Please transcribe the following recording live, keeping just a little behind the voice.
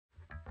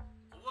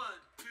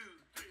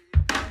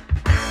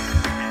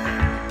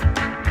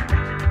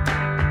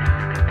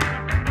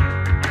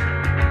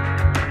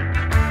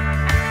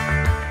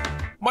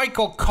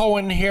Michael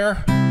Cohen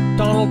here.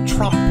 Donald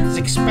Trump is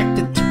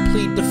expected to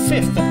plead the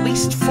fifth at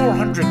least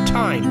 400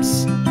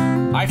 times.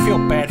 I feel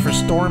bad for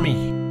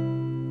Stormy.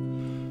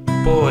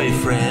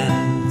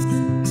 Boyfriends,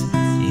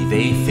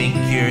 they think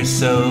you're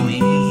so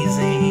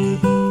easy.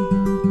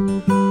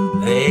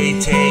 They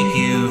take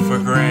you for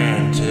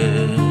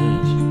granted.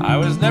 I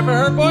was never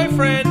her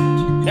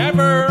boyfriend.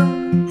 Never.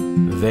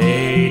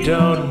 They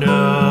don't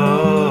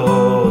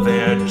know,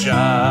 they're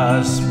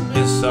just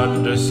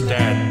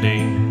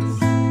misunderstandings.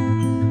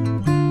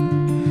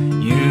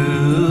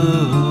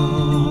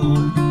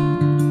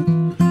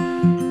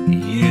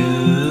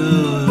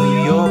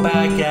 You're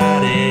back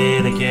at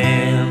it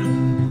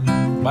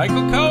again.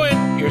 Michael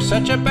Cohen, you're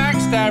such a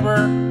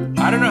backstabber.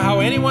 I don't know how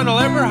anyone will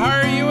ever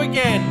hire you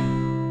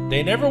again.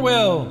 They never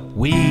will.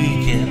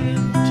 Weekend,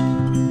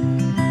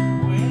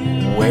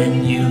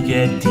 when you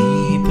get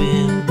deep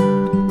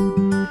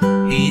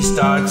in, he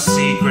starts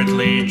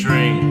secretly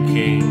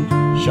drinking.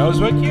 Shows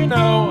what you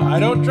know. I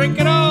don't drink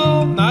at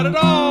all. Not at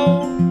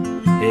all.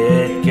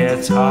 It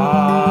gets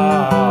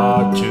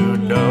hard to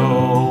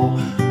know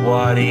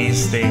what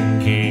he's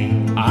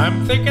thinking.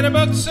 I'm thinking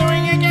about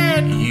suing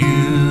again.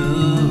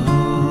 You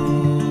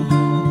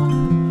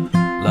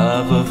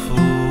love a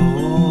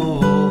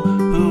fool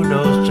who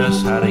knows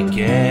just how to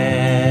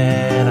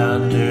get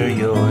under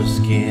your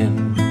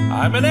skin.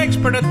 I'm an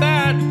expert at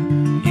that.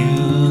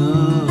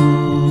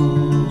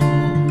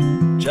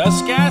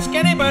 Just ask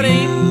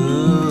anybody.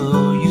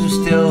 You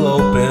still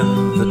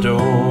open the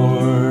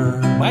door.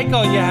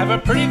 Michael, you have a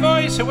pretty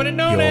voice. Who would have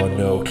known You're it?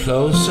 no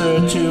closer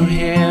to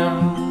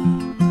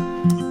him.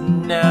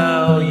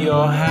 Now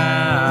you're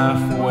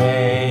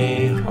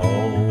halfway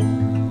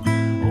home.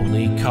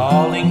 Only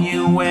calling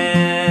you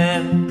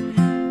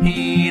when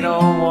he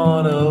don't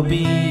wanna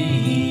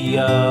be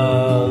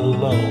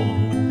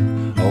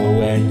alone. Oh,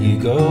 when you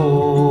go,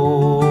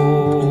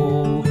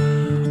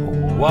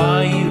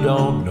 why you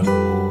don't know.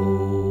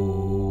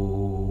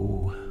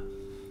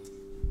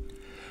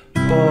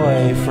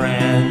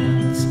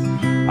 Boyfriends,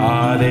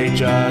 are they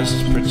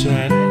just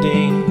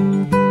pretending?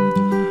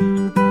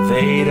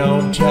 They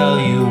don't tell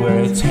you where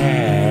it's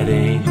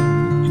heading.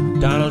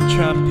 Donald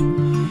Trump,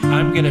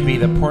 I'm gonna be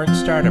the porn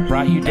star that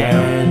brought you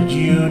down. And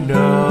you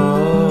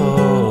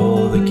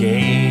know the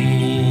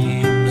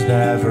game's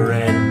never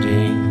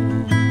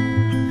ending.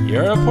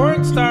 You're a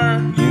porn star.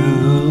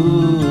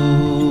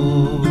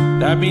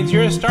 That means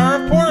you're a star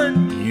of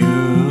porn.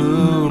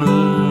 You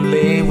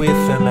lay with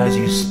them as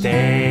you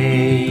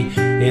stay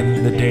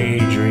in the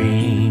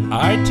daydream.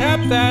 I tap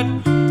that.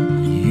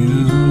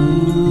 You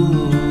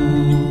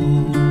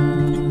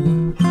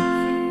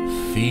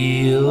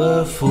feel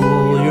a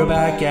fool, you're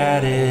back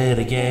at it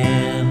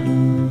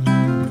again.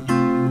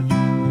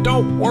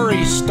 Don't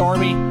worry,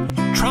 Stormy.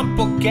 Trump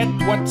will get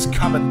what's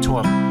coming to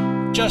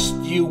him. Just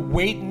you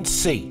wait and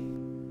see.